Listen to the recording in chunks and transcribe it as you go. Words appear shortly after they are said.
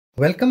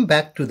Welcome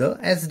back to the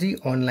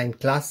SD online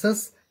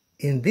classes.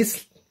 In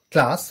this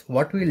class,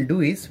 what we will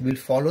do is we'll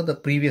follow the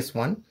previous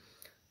one.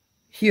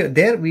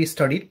 There we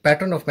studied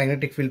pattern of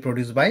magnetic field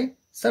produced by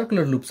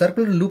circular loop.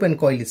 Circular loop and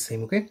coil is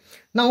same, okay?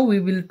 Now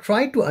we will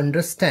try to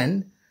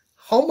understand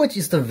how much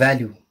is the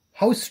value,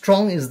 how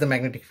strong is the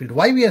magnetic field.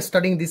 Why we are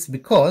studying this?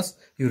 Because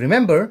you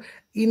remember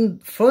in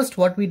first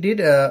what we did,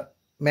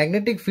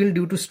 magnetic field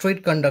due to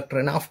straight conductor,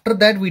 and after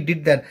that we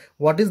did that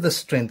what is the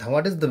strength,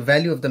 what is the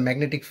value of the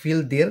magnetic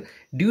field there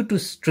due to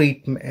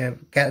straight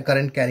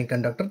current carrying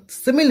conductor.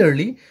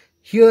 Similarly,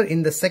 here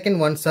in the second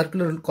one,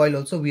 circular coil,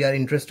 also we are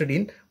interested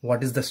in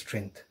what is the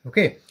strength,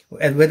 okay,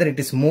 and whether it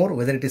is more,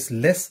 whether it is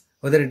less,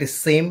 whether it is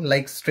same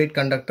like straight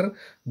conductor.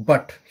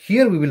 But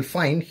here we will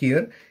find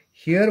here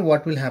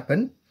what will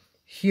happen,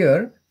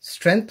 here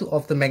strength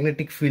of the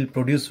magnetic field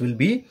produced will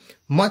be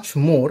much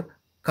more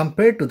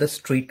compared to the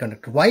straight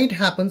conductor. Why it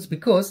happens?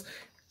 Because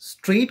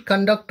straight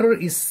conductor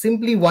is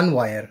simply one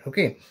wire,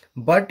 okay,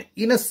 but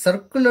in a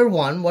circular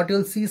one what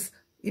you'll see is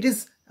it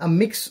is a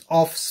mix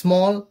of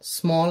small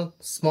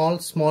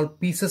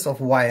pieces of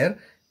wire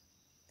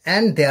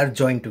and they are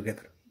joined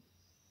together.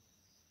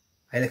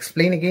 I'll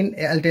explain again,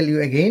 I'll tell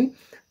you again.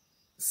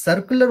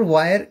 Circular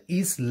wire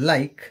is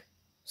like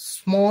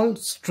small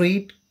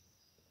straight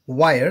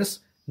wires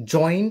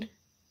joined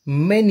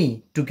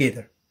many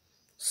together.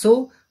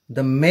 So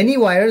the many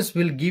wires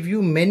will give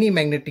you many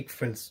magnetic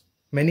fields,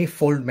 many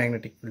fold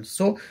magnetic fields.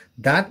 So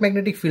that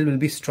magnetic field will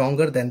be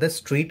stronger than the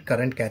straight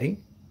current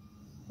carrying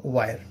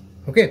wire.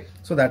 Okay,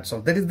 so that's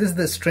all. This is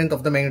the strength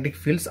of the magnetic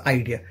fields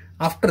idea.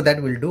 After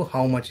that we'll do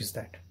how much is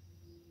that.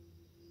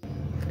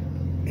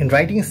 In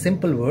writing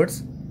simple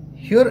words,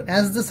 here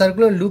as the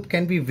circular loop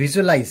can be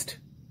visualized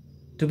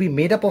to be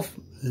made up of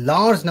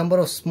large number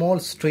of small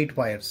straight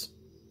wires.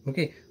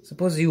 Okay,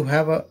 suppose you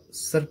have a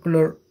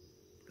circular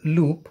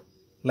loop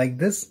like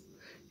this,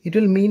 it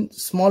will mean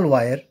small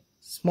wire,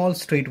 small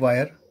straight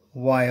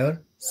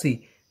wire,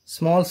 see,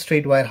 small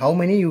straight wire. How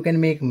many? You can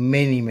make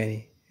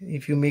many.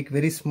 If you make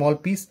very small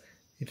piece,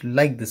 it will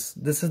like this.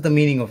 This is the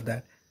meaning of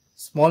that.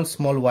 Small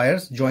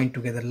wires joined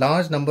together,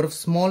 large number of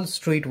small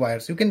straight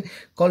wires. You can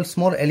call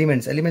small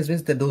elements. Elements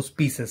means that those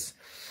pieces.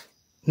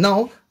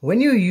 Now,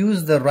 when you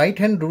use the right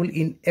hand rule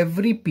in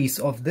every piece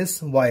of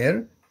this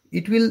wire,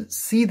 it will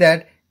see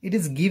that it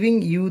is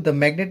giving you the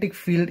magnetic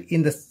field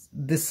in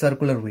this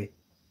circular way.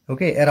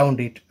 Okay, around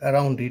it,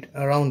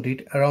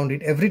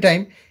 every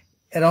time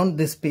around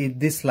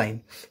this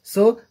line.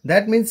 So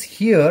that means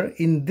here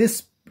in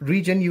this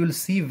region you will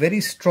see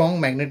very strong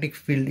magnetic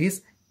field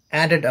is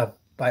added up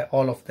by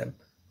all of them.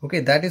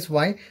 Okay, that is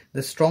why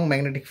the strong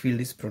magnetic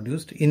field is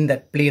produced in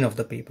that plane of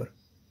the paper.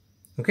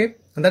 Okay,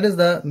 and that is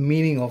the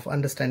meaning of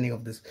understanding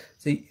of this.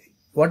 See,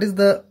 what is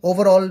the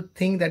overall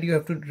thing that you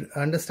have to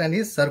understand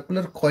is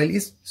circular coil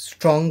is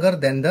stronger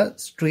than the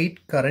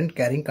straight current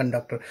carrying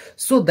conductor.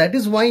 So that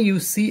is why you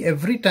see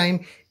every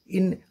time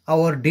in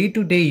our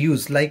day-to-day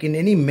use, like in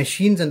any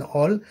machines and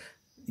all,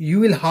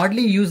 you will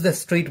hardly use the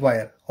straight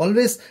wire.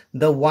 Always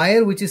the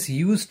wire which is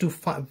used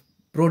to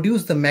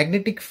produce the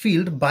magnetic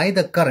field by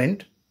the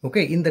current,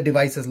 okay, in the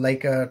devices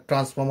like a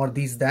transformer,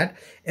 that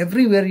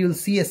everywhere you'll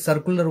see a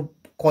circular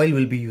coil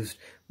will be used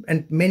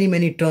and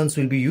many turns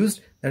will be used.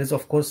 That is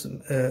of course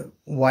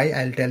why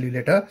I'll tell you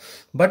later,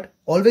 but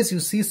always you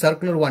see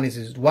circular one is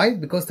used. Why?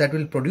 Because that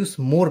will produce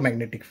more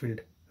magnetic field.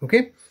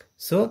 Okay,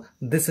 so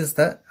this is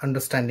the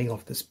understanding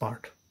of this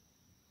part.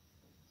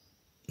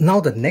 Now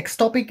the next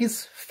topic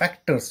is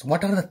factors.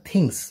 What are the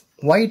things?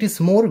 Why it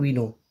is more, we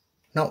know.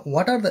 Now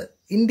what are the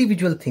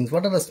individual things?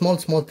 What are the small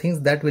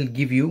things that will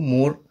give you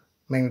more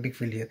magnetic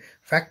field here?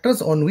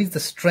 Factors on which the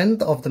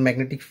strength of the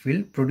magnetic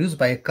field produced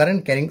by a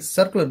current carrying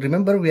circular.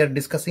 Remember we are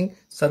discussing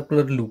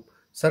circular loop.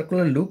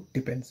 Circular loop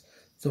depends.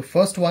 So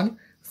first one,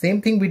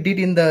 same thing we did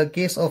in the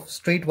case of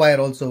straight wire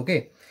also.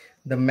 Okay,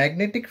 the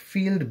magnetic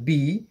field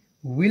B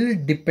will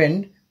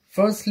depend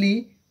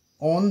firstly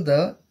on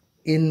the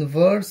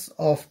inverse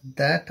of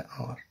that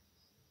R.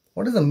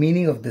 What is the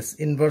meaning of this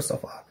inverse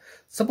of R?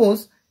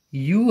 Suppose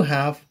you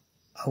have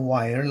a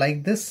wire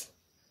like this,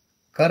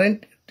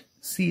 current,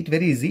 see it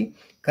very easy,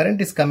 current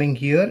is coming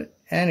here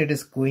and it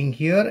is going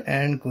here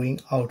and going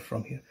out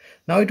from here.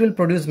 Now it will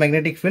produce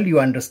magnetic field, you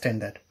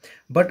understand that.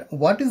 But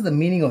what is the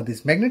meaning of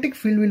this? Magnetic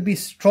field will be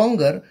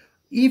stronger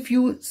if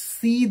you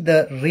see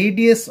the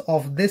radius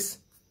of this,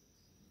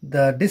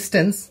 the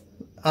distance,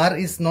 R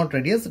is not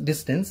radius,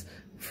 distance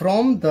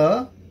from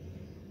the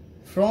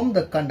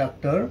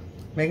conductor.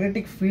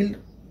 Magnetic field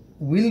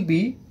will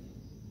be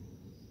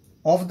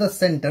of the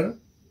center.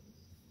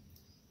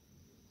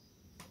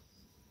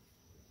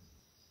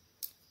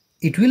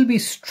 It will be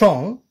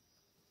strong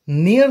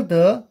near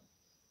the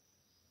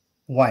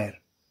wire.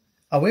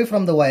 Away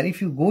from the wire,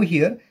 if you go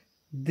here,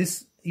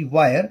 this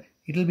wire,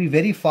 it will be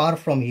very far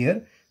from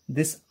here.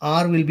 This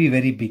R will be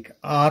very big.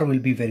 R will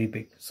be very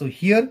big. So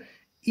here,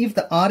 if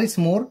the R is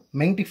more,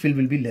 magnetic field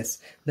will be less.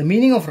 The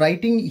meaning of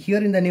writing here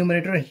in the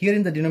numerator, here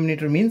in the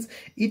denominator means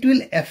it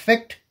will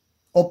affect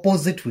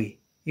opposite way.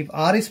 If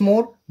R is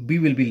more, B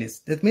will be less.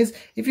 That means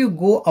if you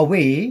go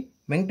away,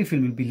 magnetic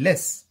field will be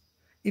less.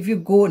 If you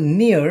go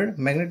near,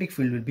 magnetic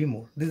field will be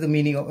more. This is the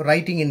meaning of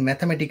writing in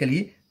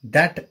mathematically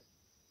that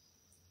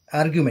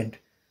argument.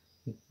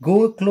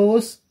 Go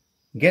close,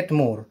 get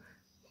more.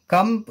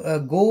 Come,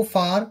 go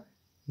far,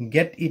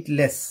 get it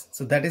less.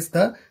 So that is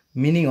the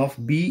meaning of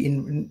B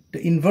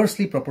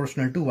inversely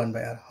proportional to 1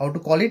 by R. How to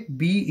call it?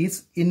 B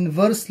is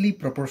inversely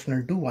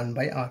proportional to 1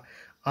 by R.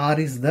 R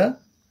is the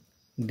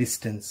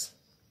distance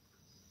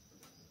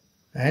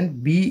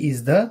and B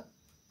is the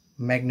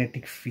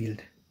magnetic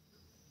field.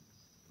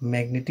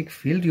 Magnetic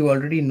field, you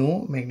already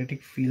know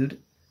magnetic field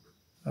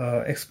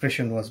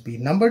expression was B.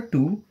 Number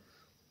 2,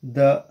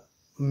 the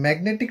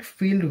magnetic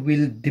field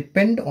will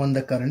depend on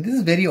the current. This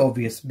is very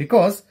obvious,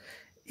 because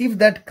if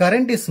that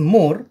current is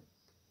more,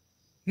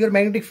 your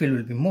magnetic field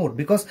will be more,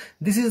 because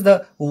this is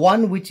the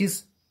one which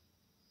is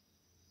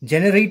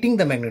generating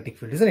the magnetic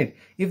field, isn't it?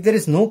 If there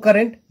is no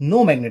current,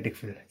 no magnetic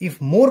field.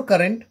 If more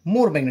current,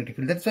 more magnetic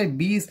field. That's why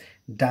B is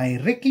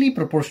directly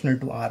proportional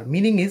to R.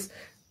 Meaning is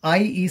I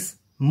is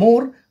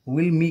more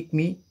will make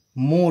me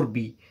more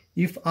B.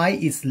 If I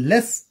is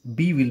less,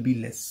 B will be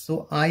less.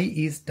 So I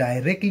is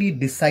directly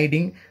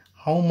deciding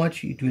how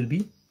much it will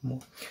be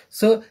more.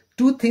 So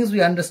two things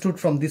we understood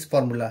from this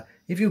formula.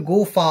 If you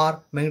go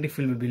far, magnetic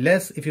field will be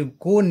less. If you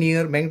go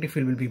near, magnetic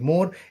field will be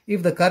more.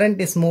 If the current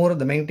is more,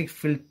 the magnetic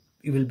field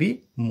will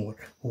be more.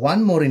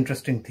 One more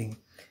interesting thing.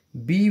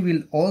 B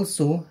will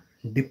also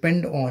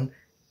depend on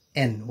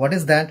N. What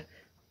is that?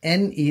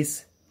 N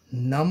is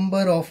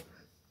number of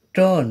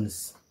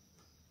turns.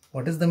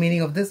 What is the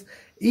meaning of this?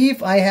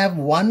 If I have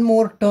one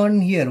more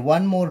turn here,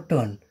 one more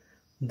turn,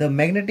 the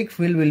magnetic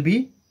field will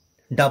be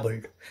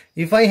doubled.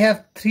 If I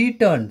have 3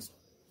 turns,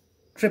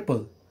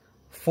 triple,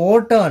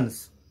 4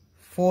 turns,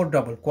 4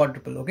 double,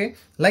 quadruple, okay,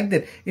 like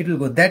that it will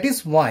go. That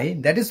is why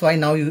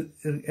now you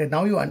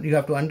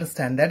have to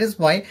understand, that is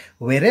why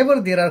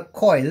wherever there are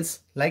coils,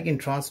 like in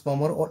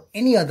transformer or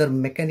any other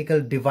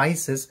mechanical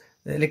devices,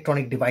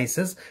 electronic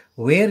devices,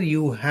 where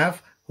you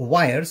have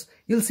wires,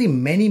 you'll see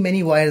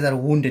many wires are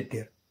wounded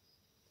there,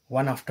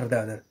 one after the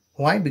other.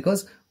 Why?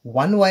 Because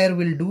one wire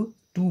will do,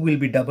 2 will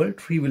be double,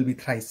 3 will be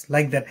thrice,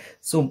 like that.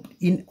 So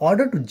in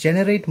order to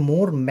generate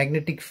more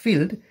magnetic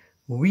field,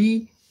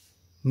 we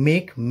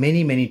make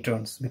many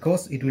turns,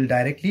 because it will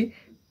directly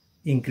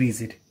increase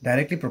it,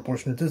 directly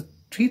proportional. So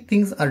 3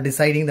 things are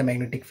deciding the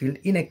magnetic field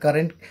in a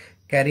current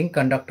carrying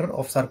conductor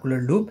of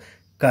circular loop: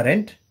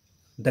 current,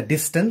 the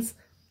distance,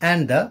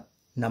 and the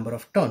number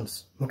of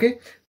turns. Okay,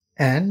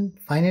 and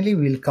finally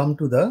we'll come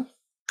to the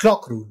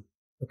clock rule.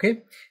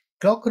 Okay,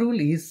 clock rule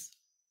is,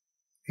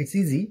 it's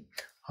easy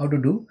how to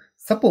do.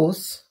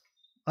 Suppose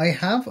I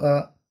have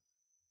a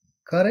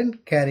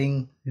current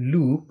carrying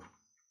loop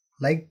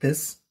like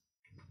this.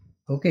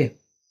 Okay,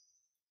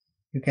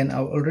 you can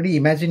already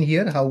imagine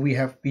here how we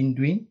have been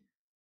doing.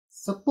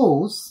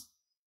 Suppose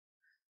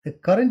the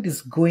current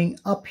is going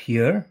up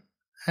here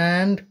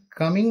and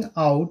coming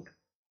out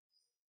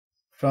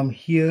from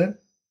here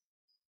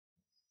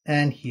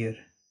and here.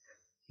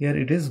 Here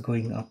it is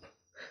going up.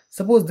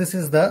 Suppose this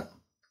is the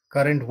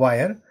current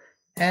wire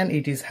and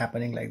it is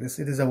happening like this.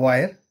 It is a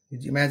wire.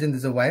 Imagine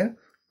this is a wire.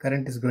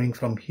 Current is going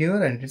from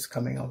here and it is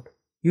coming out.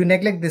 You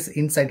neglect this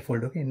inside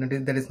fold. Okay, no,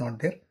 that is not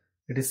there.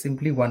 It is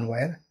simply one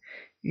wire.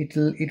 It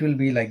will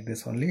be like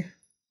this only.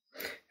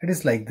 It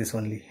is like this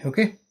only.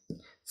 Okay,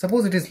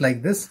 suppose it is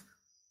like this.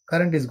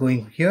 Current is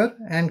going here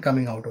and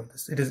coming out of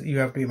this. It is, you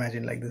have to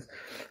imagine like this.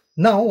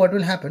 Now what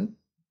will happen?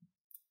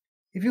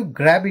 If you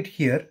grab it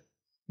here,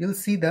 you'll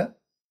see the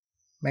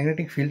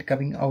magnetic field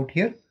coming out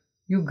here.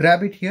 You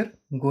grab it here,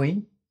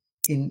 going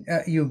in.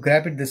 You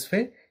grab it this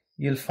way.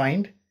 You'll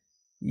find,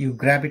 you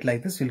grab it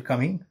like this, you'll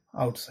coming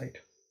outside,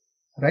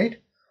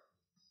 right?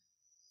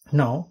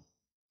 Now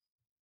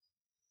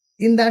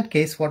in that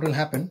case, what will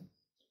happen?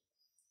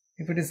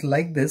 If it is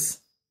like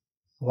this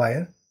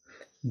wire,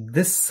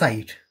 this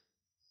side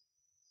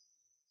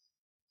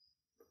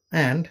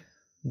and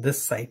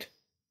this side,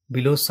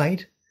 below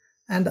side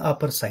and the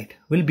upper side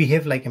will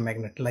behave like a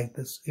magnet, like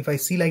this. If I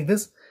see like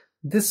this,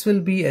 this will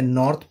be a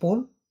north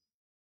pole,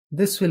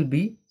 this will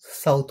be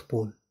south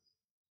pole.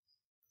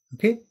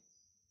 Okay,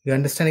 you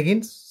understand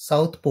again?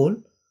 South pole,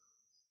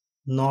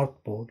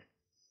 north pole,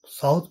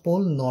 south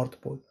pole,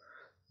 north pole,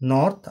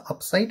 north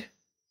upside,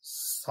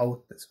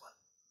 south this one.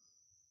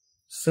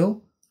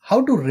 So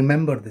how to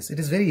remember this? It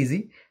is very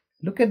easy.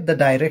 Look at the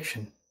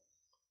direction.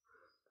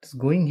 It's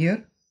going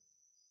here.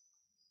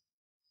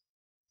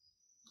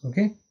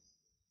 Okay,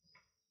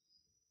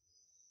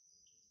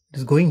 it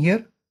is going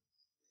here.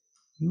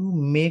 You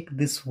make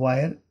this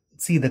wire,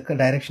 see the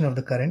direction of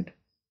the current,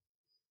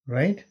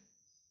 right?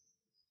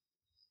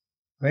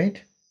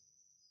 Right,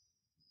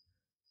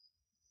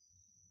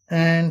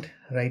 and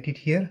write it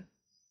here.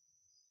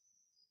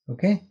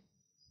 Okay,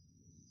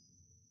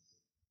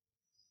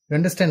 you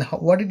understand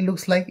what it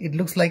looks like? It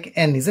looks like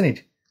N, isn't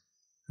it?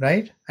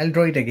 Right, I'll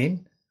draw it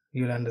again,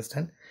 you'll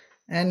understand.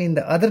 And in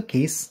the other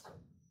case,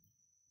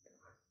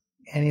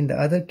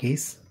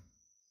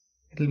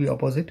 it will be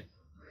opposite.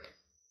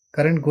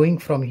 Current going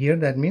from here,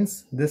 that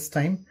means this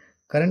time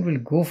current will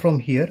go from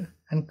here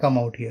and come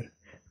out here.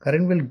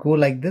 current will go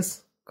like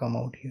this, come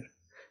out here.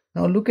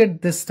 Now look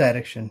at this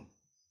direction.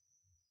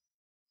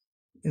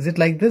 Is it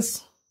like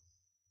this?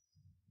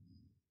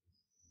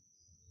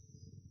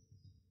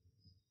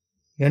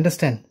 You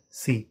understand?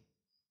 See,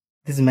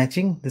 this is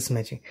matching, this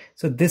matching.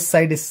 So this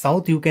side is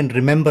south. You can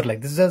remember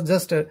like this is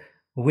just a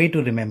way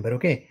to remember.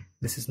 Okay,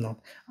 this is north.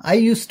 I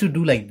used to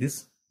do like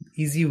this,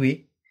 easy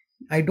way.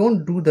 I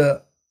don't do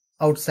the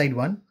outside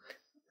one.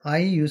 I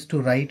used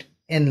to write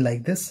N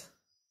like this,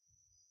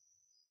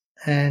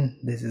 and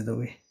this is the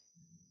way.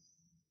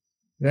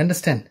 You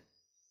understand?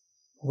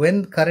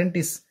 When current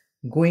is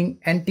going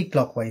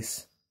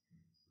anti-clockwise,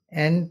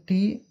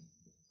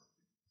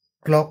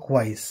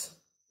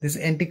 this is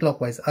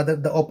anti-clockwise,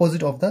 the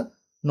opposite of the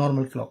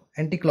normal clock.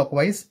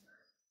 Anti-clockwise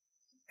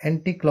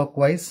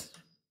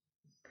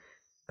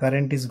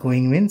current is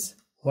going means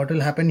what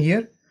will happen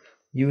here?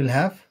 You will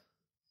have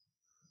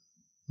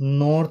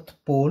north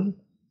pole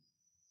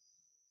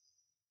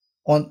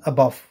on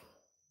above.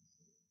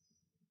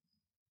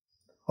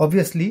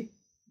 Obviously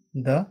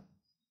the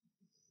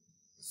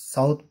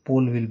south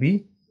pole will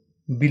be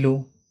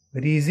below.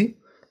 Very easy.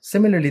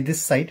 Similarly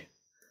this side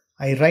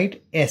I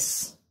write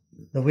S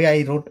the way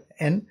I wrote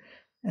N,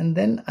 and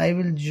then I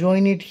will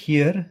join it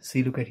here.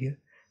 See, look at here,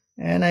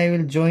 and I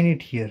will join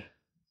it here.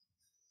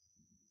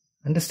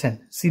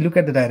 Understand? See, look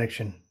at the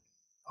direction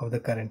of the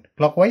current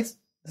clockwise,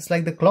 just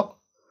like the clock.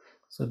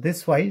 So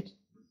this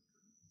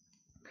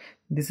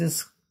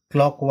is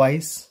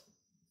clockwise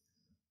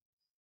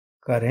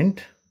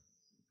current.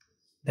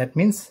 That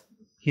means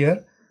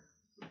here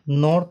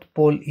north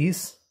pole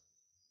is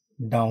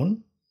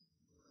down,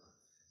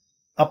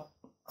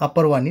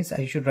 upper one is,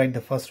 I should write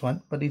the first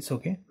one, but it's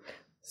okay.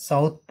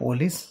 South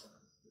pole is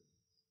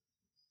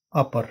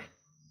upper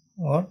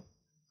or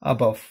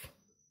above.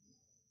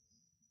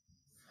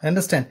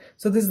 Understand?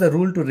 So this is the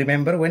rule to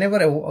remember. Whenever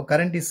a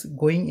current is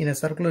going in a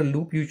circular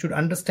loop, you should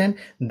understand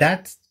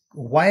that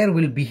wire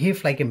will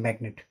behave like a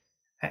magnet.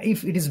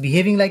 If it is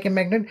behaving like a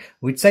magnet,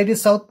 which side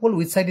is south pole,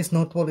 which side is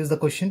north pole is the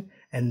question,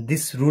 and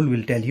this rule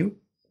will tell you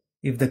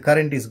if the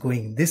current is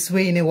going this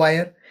way in a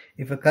wire.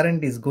 If a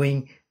current is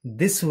going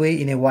this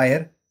way in a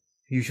wire,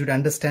 you should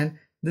understand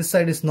this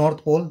side is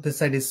north pole, this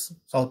side is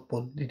south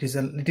pole. It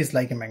is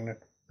like a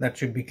magnet. That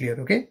should be clear.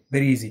 Okay,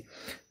 very easy.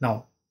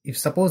 Now if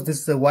suppose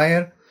this is a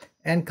wire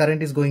and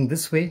current is going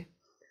this way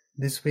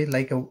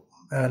like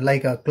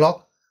a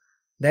clock,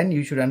 then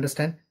you should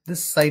understand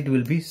this side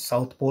will be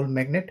south pole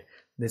magnet,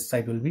 this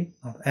side will be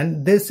north,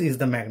 and this is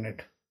the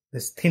magnet,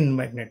 this thin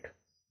magnet.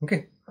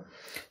 Okay,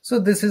 so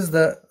this is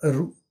the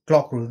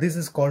clock rule. This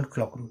is called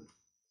clock rule.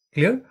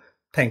 Clear?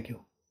 Thank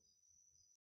you.